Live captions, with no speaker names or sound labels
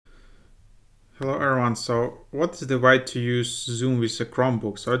Hello everyone, so what is the way to use Zoom with a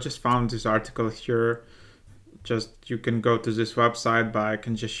Chromebook? So I just found this article here. You can go to this website, but I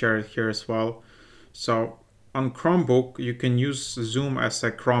can just share it here as well. So on Chromebook you can use Zoom as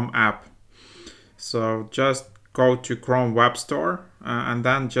a Chrome app. So just go to Chrome Web Store and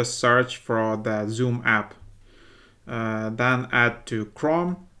then just search for the Zoom app. Then add to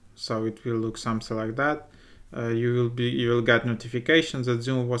Chrome, so it will look something like that. You will get notifications that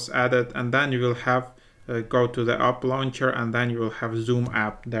Zoom was added, and then you will have go to the app launcher, and then you will have Zoom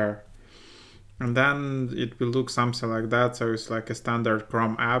app there, and then it will look something like that. So it's like a standard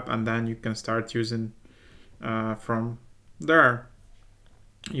Chrome app, and then you can start using from there.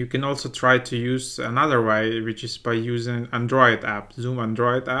 You can also try to use another way, which is by using Android app, Zoom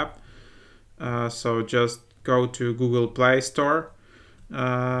Android app. So just go to Google Play Store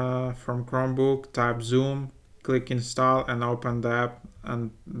from Chromebook, type Zoom, click install and open the app,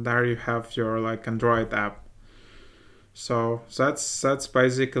 and there you have your Android app. So that's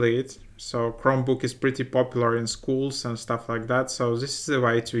basically it. So Chromebook is pretty popular in schools and stuff like that. So this is the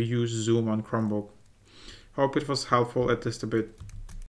way to use Zoom on Chromebook. Hope it was helpful at least a bit.